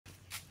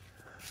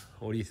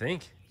What do you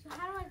think? So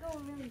how do I go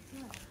really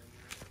slow?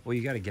 Well,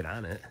 you got to get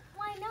on it.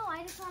 Well, I know.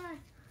 I just want to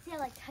see how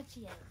like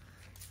touchy it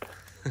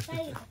is. So I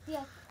get to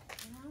feel,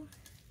 you know?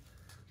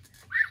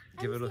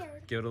 Give it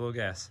a little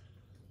gas.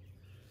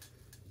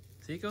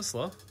 See, it goes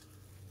slow.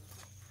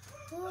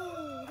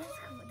 Whoa, that's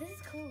cool. This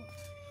is cool.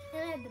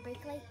 And I have the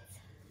brake lights.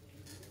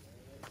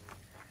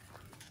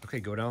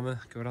 Okay, go down the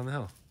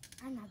hill.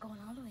 I'm not going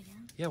all the way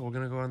down. Yeah, we're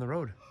gonna go on the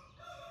road.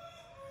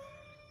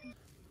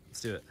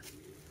 Let's do it.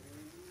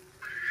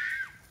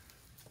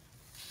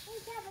 Hey,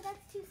 yeah, but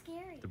that's too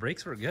scary. The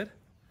brakes work good.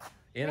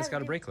 And it's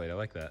got a brake light. I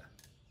like that.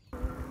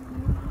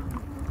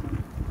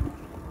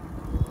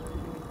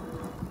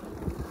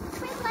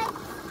 Brake light.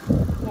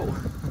 Whoa.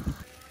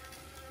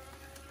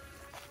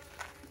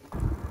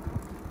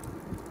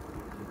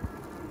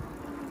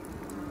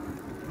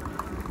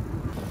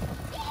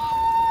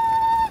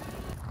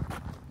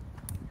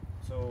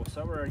 So,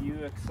 Summer, are you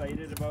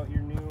excited about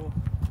your new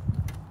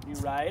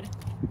ride?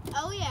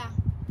 Oh yeah.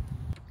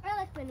 I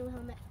like my new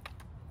helmet.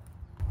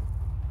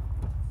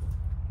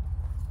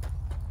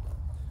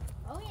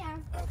 Oh yeah.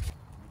 Okay.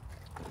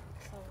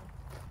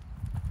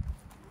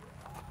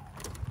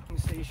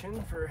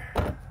 Station for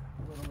a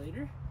little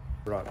later.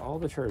 Brought all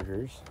the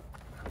chargers.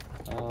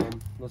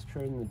 Let's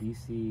try in the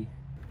DC.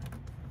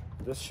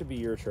 This should be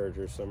your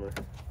charger, Summer.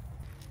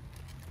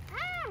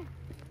 Ah!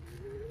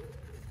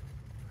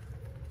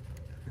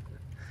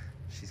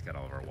 She's got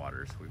all of our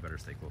waters. We better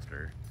stay close to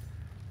her.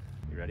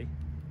 You ready?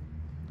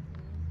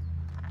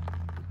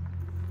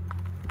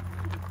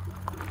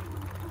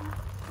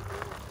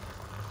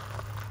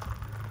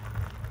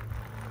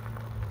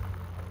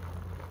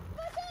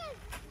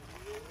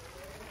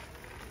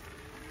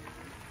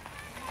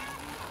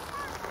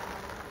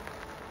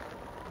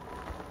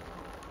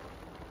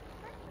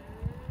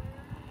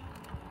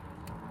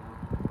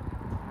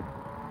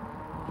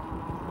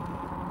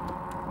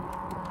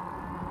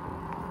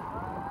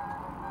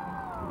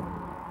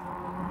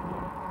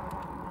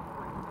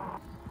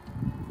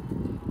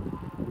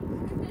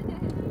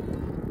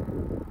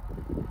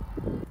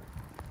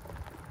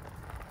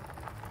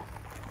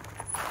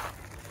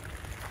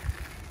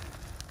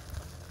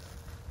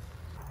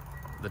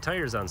 The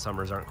tires on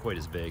Summers aren't quite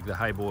as big. The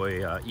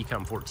Hiboy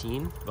ecom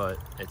 14, but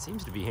it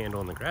seems to be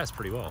handling the grass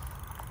pretty well.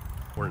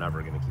 We're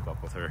never gonna keep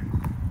up with her.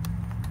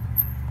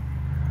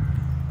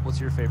 What's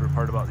your favorite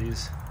part about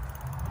these?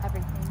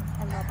 Everything.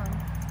 I love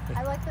them.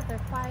 I like that they're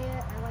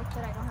quiet. I like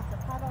that I don't have to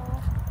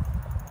pedal.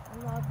 I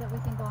love that we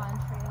can go on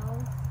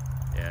trails.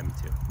 Yeah, me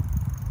too.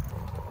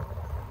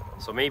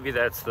 So maybe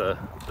that's the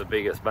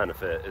biggest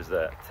benefit is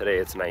that today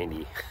it's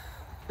 90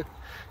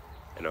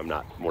 and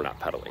we're not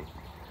pedaling.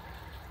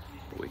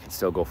 But we can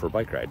still go for a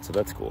bike ride, so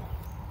that's cool.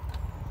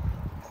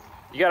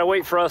 You gotta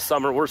wait for us,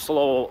 Summer. We're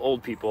slow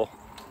old people.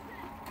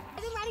 I've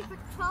been riding for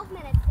 12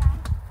 minutes,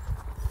 Dad.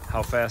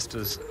 How fast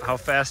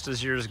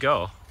does yours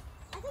go?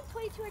 I think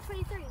 22 or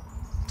 23.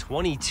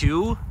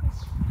 22?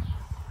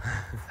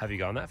 Have you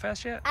gone that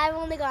fast yet? I've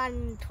only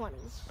gone 20.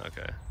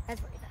 Okay. That's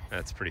pretty fast.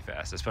 That's pretty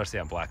fast, especially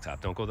on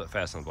blacktop. Don't go that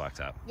fast on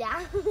blacktop.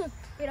 Yeah,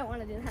 we don't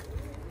want to do that.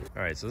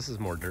 All right, so this is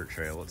more dirt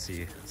trail. Let's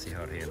see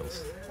how it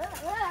handles.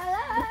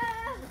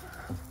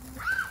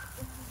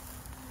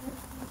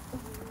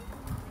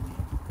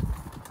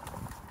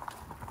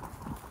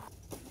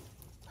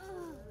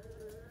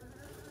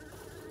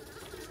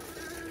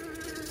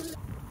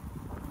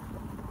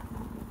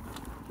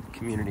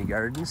 Community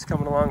gardens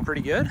coming along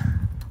pretty good.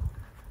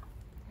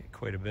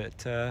 Quite a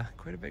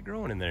bit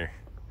growing in there.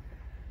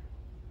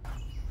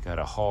 Got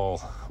to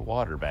haul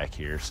water back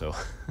here, so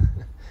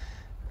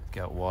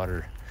got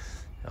water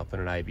up in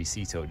an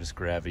IBC tote, just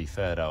gravity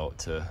fed out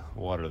to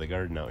water the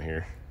garden out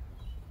here.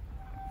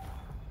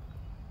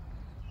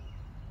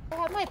 I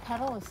have my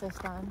pedal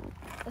assist on.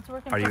 It's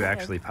working. Are you perfect.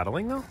 actually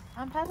pedaling though?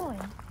 I'm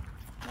pedaling.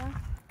 Yeah.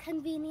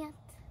 Convenient.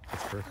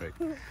 That's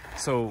perfect.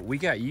 So we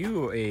got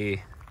you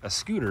a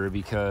scooter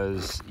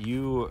because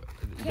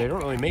they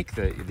don't really make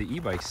the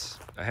e-bikes.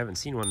 I haven't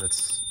seen one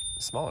that's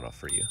small enough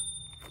for you.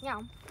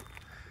 Yeah.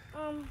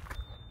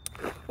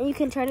 And you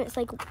can turn it. It's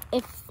like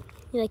if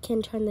you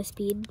can turn the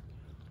speed.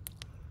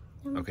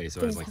 Okay, so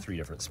there's like 3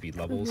 different speed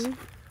levels. So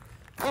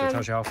it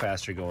tells you how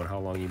fast you're going, how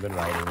long you've been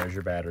riding, there's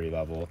your battery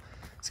level.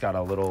 It's got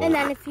a little... And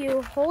then if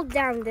you hold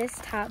down this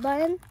top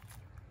button,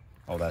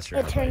 oh, that's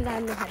your it turns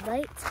on the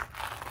headlights.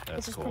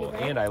 That's cool.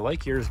 And I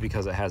like yours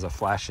because it has a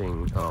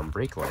flashing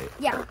brake light.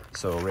 Yeah.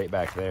 So right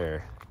back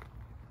there,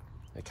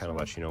 it kind of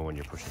lets you know when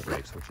you're pushing the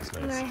brakes, which is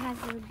nice.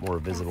 More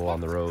visible on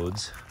the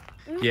roads.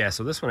 Yeah,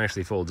 so this one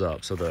actually folds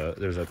up. So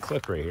there's a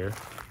clip right here.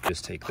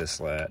 Just take this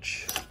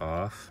latch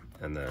off,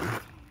 and then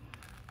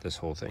this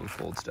whole thing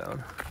folds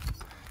down.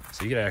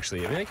 So you could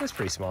actually, I mean, I guess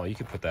pretty small. You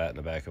could put that in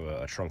the back of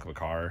a trunk of a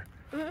car.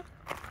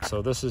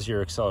 So this is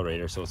your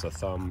accelerator. So it's a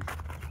thumb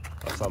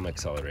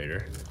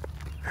accelerator.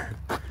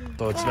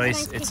 So it's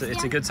nice. It's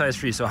a good size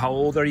for you. So how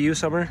old are you,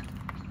 Summer?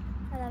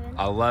 11.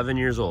 11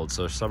 years old.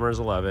 So Summer is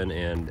 11,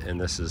 and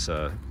this is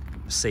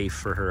safe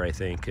for her, I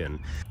think. And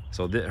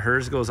So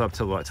hers goes up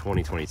to what,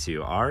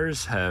 2022.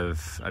 Ours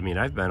have, I mean,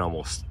 I've been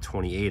almost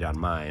 28 on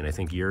mine. I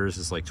think yours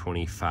is like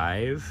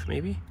 25,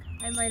 maybe?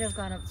 I might have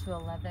gone up to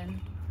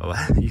 11.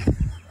 11?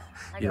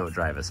 You don't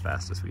drive as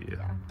fast as we do.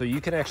 Yeah. So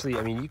you can actually,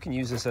 I mean, you can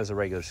use this as a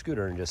regular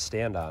scooter and just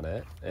stand on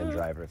it and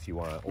drive it if you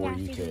want. Or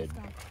you could,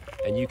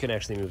 and you can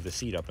actually move the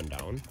seat up and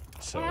down.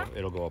 So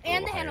it'll go up a little higher.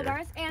 And the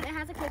handlebars, and it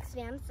has a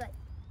kickstand. So,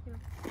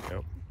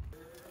 Yep.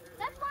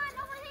 That's one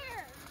over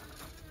here.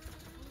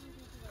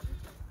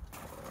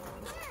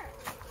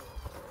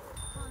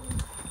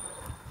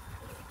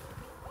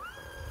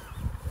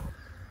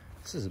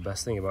 This is the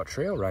best thing about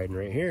trail riding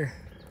right here.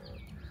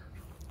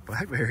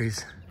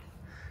 Blackberries.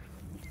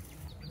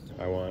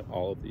 I want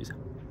all of these.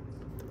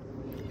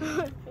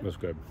 That's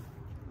good.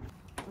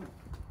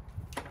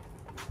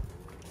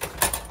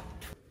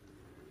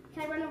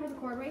 Can I run over the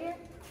cord right here?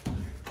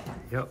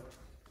 Yep.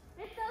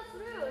 It's so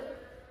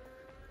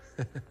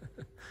smooth.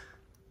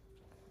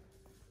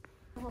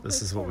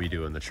 This is what we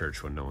do in the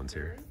church when no one's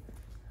here.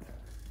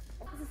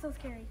 This is so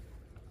scary.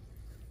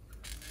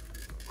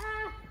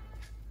 Ah,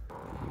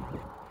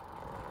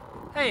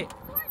 Hey,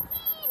 14.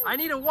 I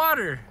need a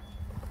water.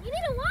 You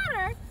need a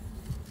water?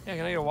 Yeah,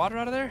 can I get a water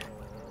out of there?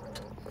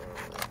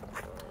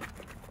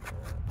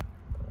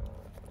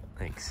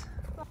 Thanks.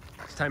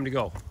 It's time to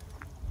go.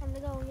 Time to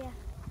go, yeah.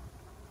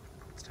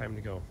 It's time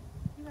to go.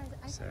 You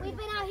guys, Sad. we've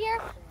been out here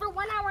for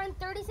 1 hour and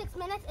 36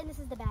 minutes, and this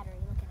is the battery.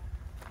 Look at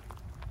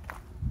it.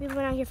 We've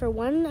been out here for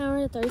 1 hour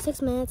and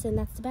 36 minutes, and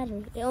that's the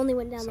battery. It only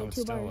went down So like it's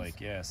 2 still bars. like,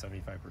 yeah,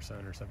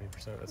 75% or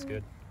 70%. That's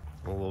good.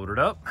 We'll load it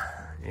up,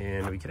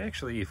 and we can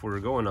actually, if we're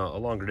going a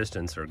longer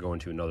distance or going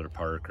to another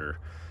park or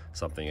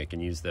something, I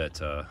can use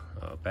that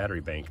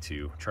battery bank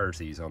to charge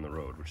these on the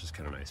road, which is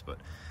kind of nice. But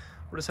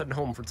we're just heading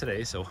home for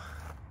today, so.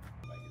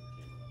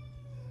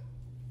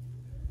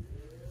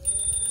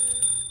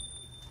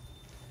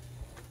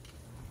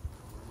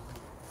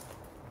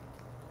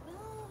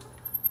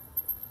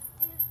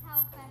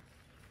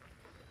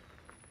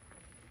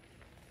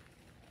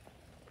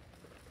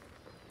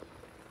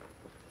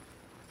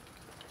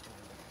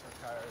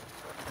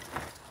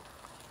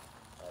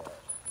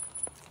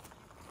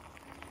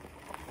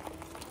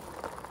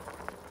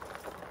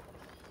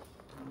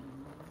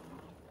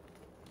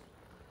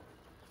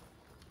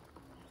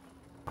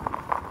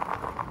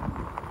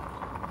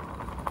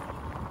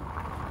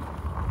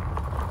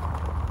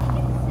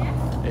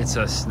 It's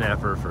a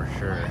snapper for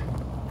sure.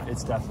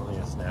 It's definitely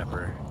a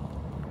snapper.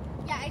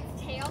 Yeah,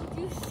 its tail.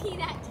 Do you see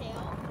that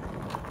tail?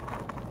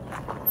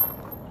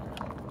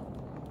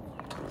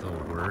 The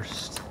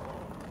worst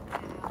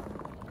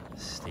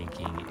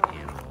stinking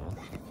animal.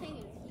 That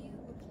thing is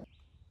huge.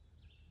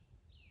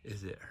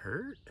 Is it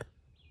hurt?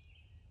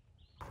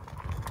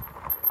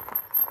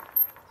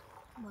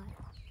 What?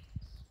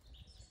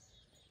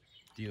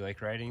 Do you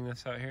like riding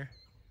this out here?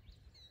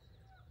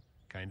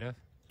 Kind of?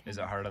 Is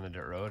it hard on the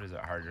dirt road? Is it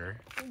harder?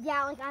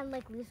 Yeah, like on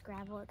like loose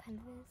gravel, it kind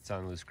of is. It's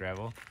on loose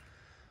gravel.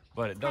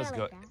 But it does kinda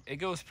go, like that. it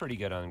goes pretty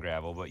good on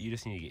gravel, but you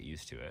just need to get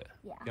used to it.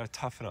 Yeah. You gotta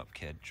toughen up,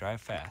 kid.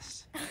 Drive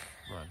fast. Come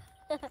on.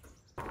 So hard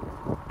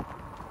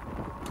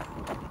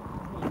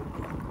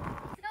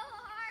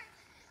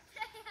to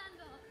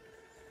handle.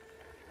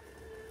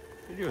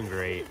 You're doing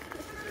great.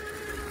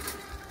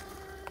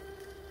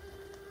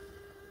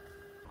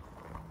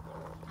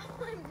 I'm gonna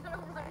run into that.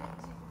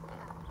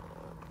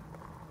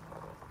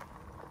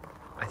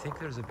 I think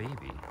there's a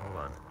baby. Hold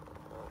on.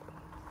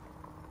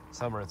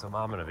 Summer, it's a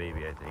mom and a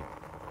baby, I think.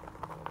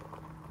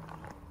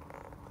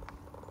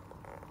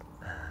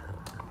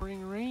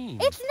 Pouring rain.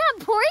 It's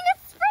not pouring,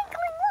 it's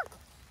sprinkling. Look,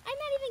 I'm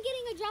not even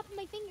getting a drop of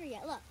my finger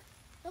yet. Look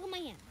at my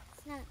hand.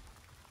 It's not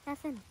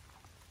nothing.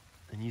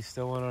 And you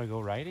still want to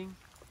go riding?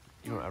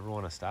 You don't ever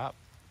want to stop?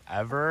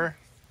 Ever?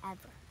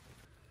 Ever.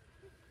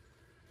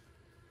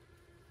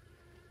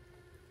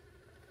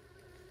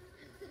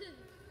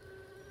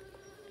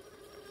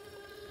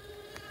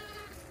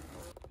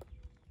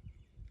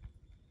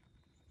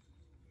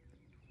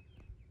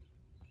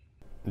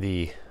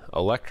 The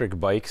electric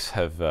bikes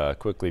have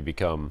quickly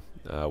become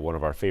one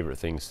of our favorite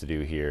things to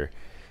do here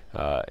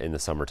in the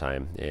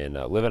summertime. And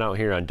living out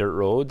here on dirt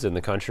roads in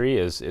the country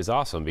is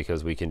awesome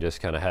because we can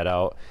just kind of head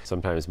out.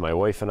 Sometimes my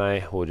wife and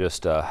I will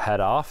just head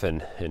off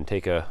and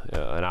take an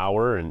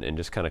hour and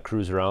just kind of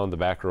cruise around the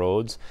back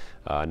roads.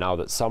 Now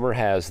that Summer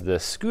has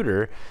this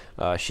scooter,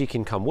 she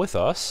can come with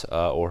us,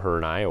 or her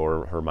and I,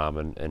 or her mom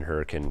and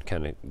her can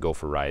kind of go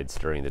for rides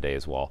during the day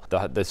as well.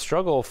 The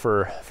struggle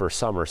for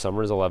Summer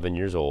is 11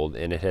 years old,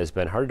 and it has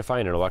been hard to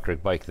find an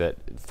electric bike that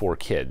for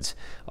kids,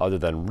 other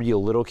than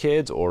real little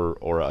kids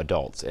or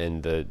adults.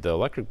 And the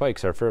electric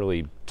bikes are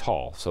fairly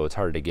tall, so it's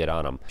hard to get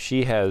on them.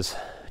 She has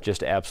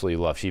just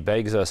absolutely loved. She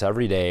begs us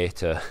every day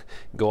to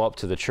go up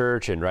to the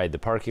church and ride the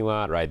parking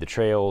lot, ride the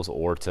trails,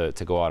 or to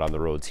go out on the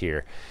roads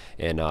here.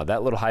 And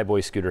that little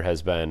Hiboy scooter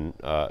has been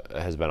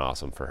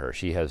awesome for her.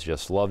 She has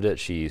just loved it.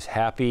 She's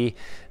happy,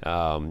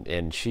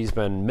 and she's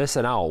been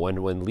missing out.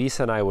 When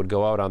Lisa and I would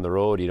go out on the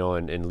road, you know,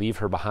 and leave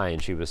her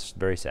behind, she was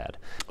very sad.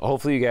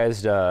 Hopefully you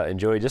guys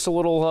enjoyed just a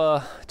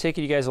little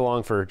taking you guys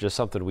along for just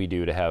something we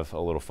do to have a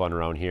little fun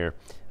around here.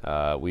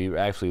 We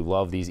actually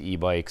love these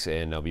e-bikes,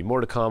 and there'll be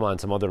more to come on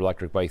some other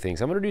electric bike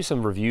things. I'm going to do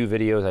some review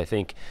videos, I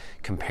think,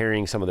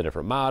 comparing some of the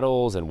different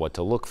models and what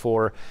to look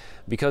for,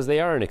 because they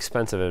are an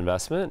expensive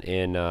investment,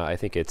 and I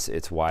think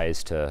it's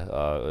wise to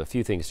a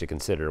few things to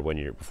consider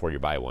before you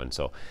buy one.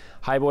 So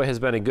Hiboy has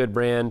been a good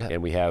brand,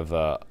 and we have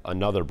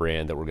another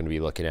brand that we're going to be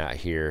looking at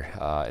here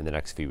in the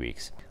next few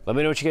weeks. Let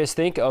me know what you guys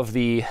think of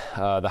the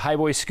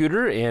Hiboy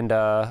scooter and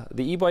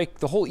the e-bike,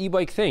 the whole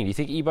e-bike thing. Do you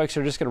think e-bikes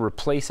are just going to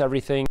replace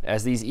everything?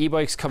 As these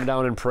e-bikes come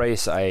down in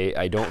price,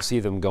 I don't see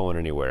them going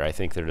anywhere. I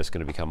think they're just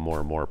going to become more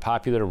and more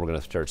popular, and we're going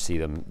to start to see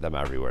them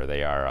everywhere.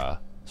 They are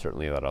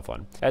certainly a lot of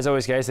fun. As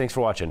always, guys, thanks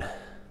for watching.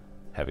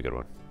 Have a good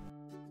one.